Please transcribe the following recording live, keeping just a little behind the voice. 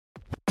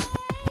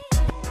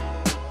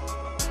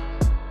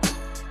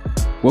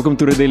Welcome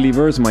to the Daily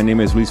Verse. My name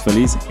is Luis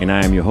Feliz and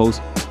I am your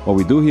host. What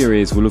we do here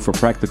is we look for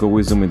practical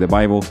wisdom in the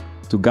Bible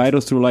to guide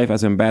us through life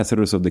as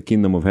ambassadors of the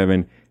kingdom of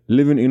heaven,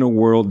 living in a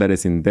world that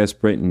is in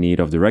desperate need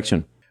of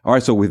direction. All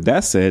right, so with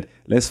that said,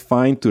 let's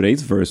find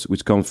today's verse,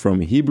 which comes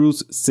from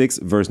Hebrews 6,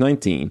 verse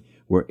 19,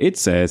 where it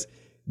says,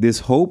 "This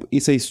hope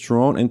is a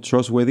strong and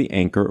trustworthy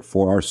anchor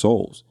for our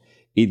souls.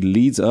 It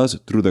leads us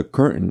through the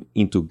curtain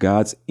into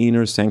God's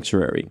inner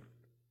sanctuary."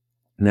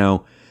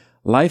 Now,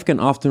 life can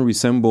often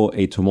resemble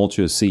a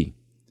tumultuous sea.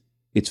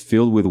 It's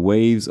filled with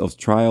waves of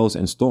trials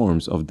and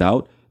storms of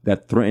doubt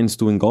that threatens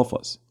to engulf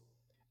us.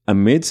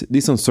 Amidst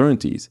these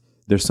uncertainties,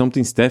 there's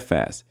something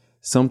steadfast,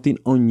 something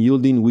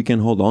unyielding we can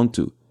hold on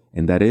to,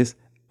 and that is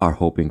our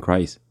hope in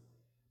Christ.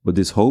 But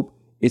this hope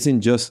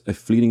isn't just a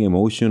fleeting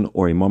emotion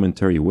or a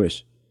momentary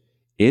wish.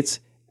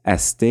 It's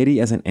as steady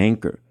as an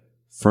anchor,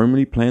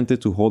 firmly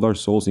planted to hold our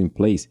souls in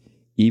place,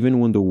 even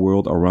when the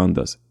world around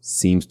us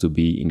seems to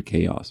be in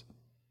chaos.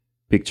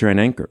 Picture an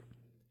anchor.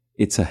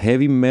 It's a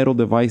heavy metal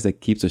device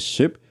that keeps a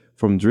ship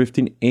from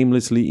drifting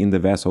aimlessly in the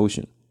vast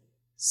ocean.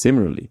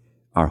 Similarly,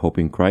 our hope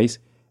in Christ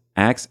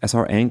acts as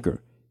our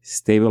anchor,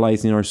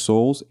 stabilizing our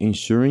souls,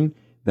 ensuring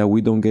that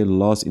we don't get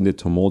lost in the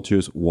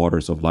tumultuous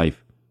waters of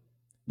life.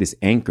 This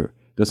anchor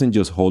doesn't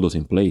just hold us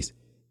in place,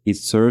 it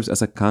serves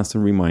as a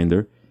constant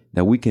reminder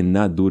that we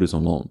cannot do this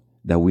alone,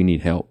 that we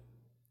need help.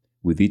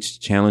 With each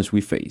challenge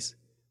we face,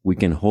 we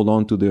can hold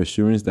on to the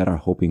assurance that our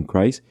hope in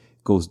Christ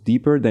goes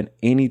deeper than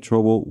any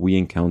trouble we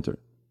encounter.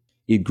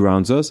 It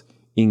grounds us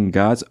in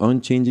God's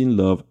unchanging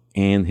love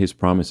and His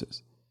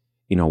promises.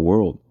 In a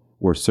world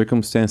where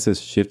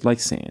circumstances shift like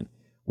sand,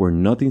 where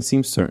nothing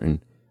seems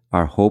certain,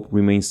 our hope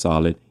remains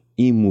solid,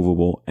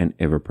 immovable, and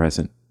ever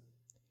present.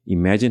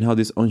 Imagine how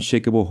this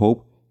unshakable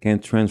hope can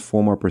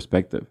transform our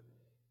perspective.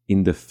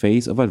 In the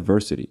face of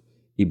adversity,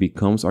 it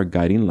becomes our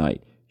guiding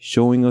light,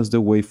 showing us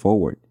the way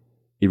forward.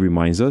 It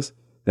reminds us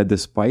that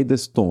despite the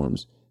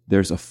storms,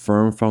 there's a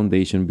firm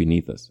foundation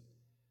beneath us.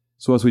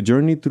 So as we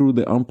journey through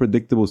the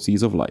unpredictable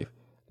seas of life,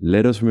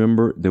 let us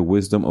remember the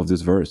wisdom of this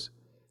verse.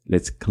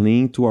 Let's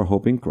cling to our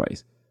hope in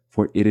Christ,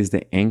 for it is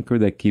the anchor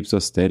that keeps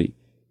us steady.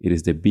 It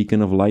is the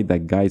beacon of light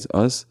that guides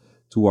us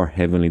to our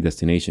heavenly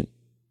destination.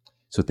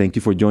 So thank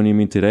you for joining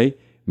me today.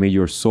 May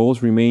your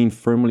souls remain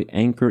firmly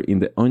anchored in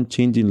the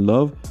unchanging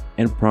love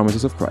and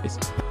promises of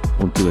Christ.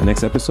 Until the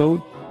next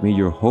episode, may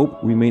your hope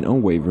remain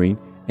unwavering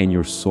and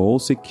your soul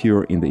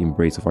secure in the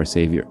embrace of our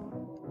Savior.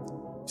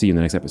 See you in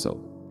the next episode.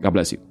 God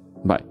bless you.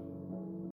 Bye.